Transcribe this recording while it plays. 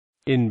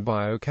In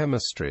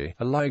biochemistry,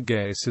 a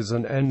ligase is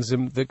an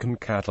enzyme that can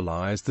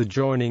catalyze the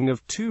joining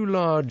of two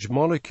large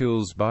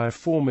molecules by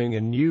forming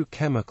a new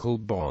chemical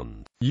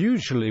bond,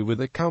 usually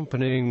with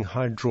accompanying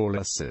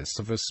hydrolysis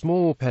of a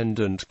small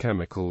pendant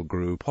chemical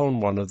group on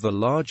one of the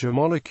larger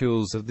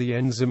molecules of the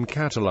enzyme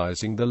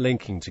catalyzing the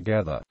linking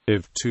together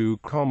of two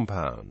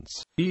compounds,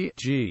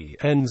 e.g.,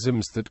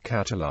 enzymes that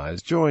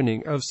catalyze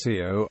joining of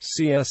CO,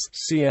 CS,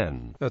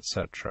 CN,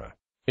 etc.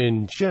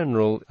 In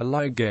general, a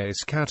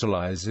ligase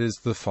catalyzes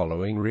the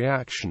following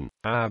reaction: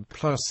 AB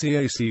plus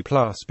CAC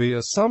plus B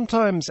or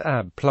sometimes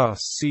AB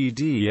plus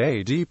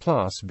CDAD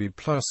plus B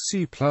plus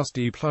C plus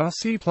D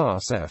plus E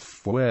plus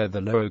F, where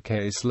the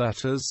lowercase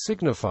letters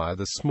signify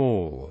the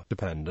small,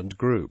 dependent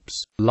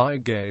groups.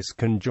 Ligase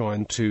can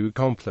join two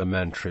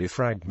complementary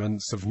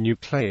fragments of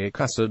nucleic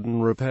acid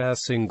and repair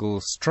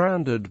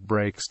single-stranded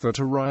breaks that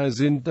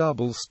arise in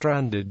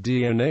double-stranded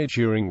DNA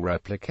during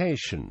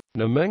replication.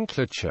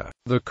 Nomenclature.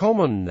 The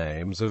common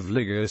names of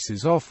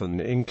ligases often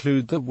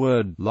include the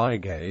word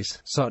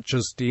ligase, such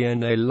as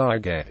DNA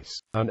ligase,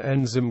 an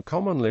enzyme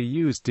commonly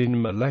used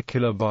in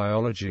molecular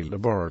biology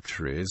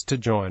laboratories to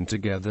join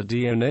together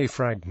DNA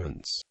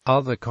fragments.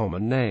 Other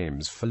common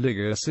names for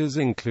ligases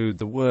include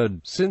the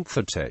word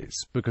synthetase,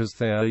 because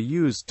they are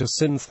used to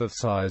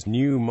synthesize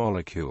new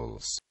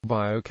molecules.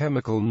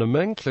 Biochemical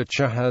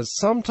nomenclature has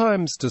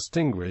sometimes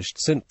distinguished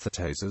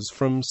synthetases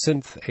from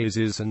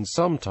synthases and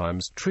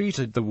sometimes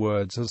treated the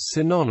words as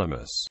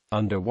synonymous.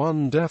 Under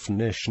one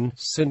definition,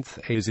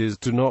 synthases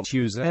do not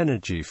use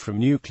energy from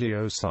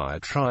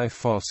nucleoside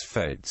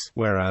triphosphates,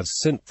 whereas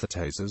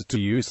synthetases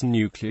do use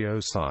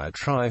nucleoside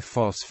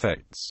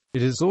triphosphates.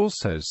 It is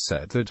also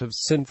said that a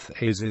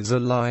synthase is a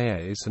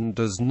lyase and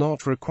does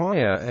not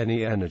require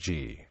any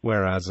energy,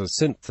 whereas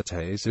a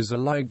synthetase is a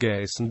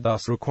ligase and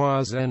thus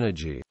requires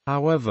energy.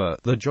 However,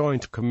 the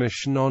Joint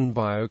Commission on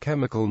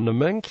Biochemical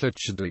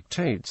Nomenclature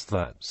dictates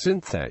that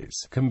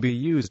synthase can be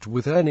used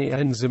with any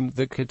enzyme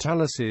that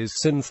catalyzes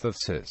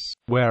synthesis,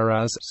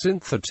 whereas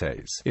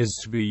synthetase is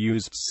to be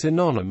used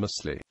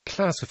synonymously.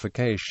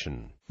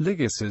 Classification.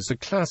 Ligases are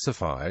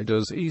classified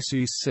as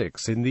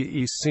EC6 in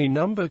the EC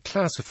number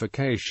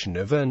classification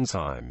of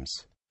enzymes.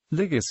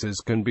 Ligases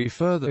can be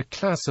further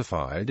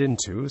classified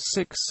into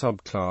 6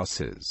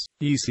 subclasses.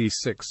 EC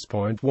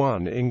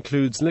 6.1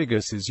 includes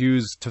ligases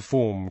used to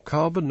form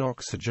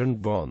carbon-oxygen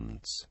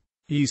bonds.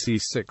 EC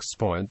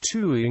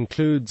 6.2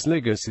 includes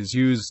ligases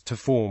used to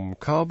form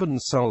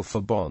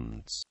carbon-sulfur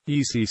bonds.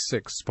 EC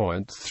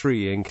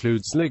 6.3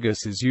 includes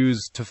ligases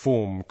used to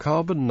form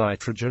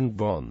carbon-nitrogen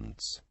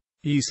bonds.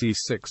 EC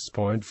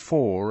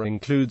 6.4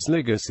 includes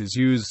ligases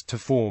used to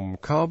form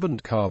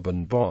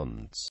carbon-carbon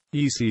bonds.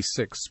 EC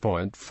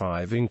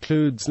 6.5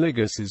 includes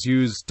ligases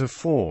used to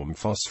form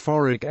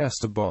phosphoric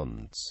ester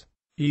bonds.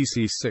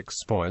 EC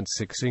 6.6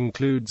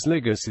 includes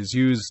ligases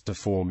used to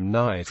form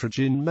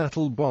nitrogen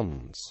metal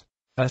bonds.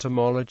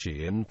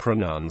 Etymology and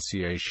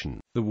pronunciation.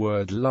 The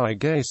word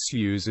ligase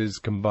uses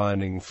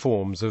combining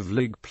forms of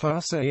lig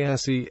plus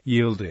ase,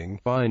 yielding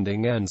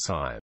binding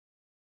enzyme.